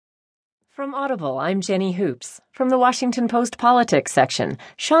From Audible, I'm Jenny Hoops. From the Washington Post Politics section,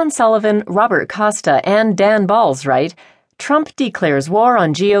 Sean Sullivan, Robert Costa, and Dan Balz write, Trump declares war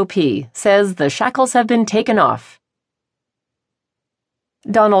on GOP, says the shackles have been taken off.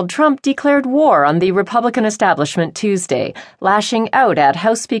 Donald Trump declared war on the Republican establishment Tuesday, lashing out at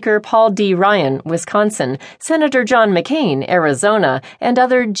House Speaker Paul D. Ryan, Wisconsin, Senator John McCain, Arizona, and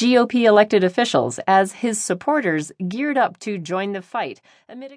other GOP elected officials as his supporters geared up to join the fight amid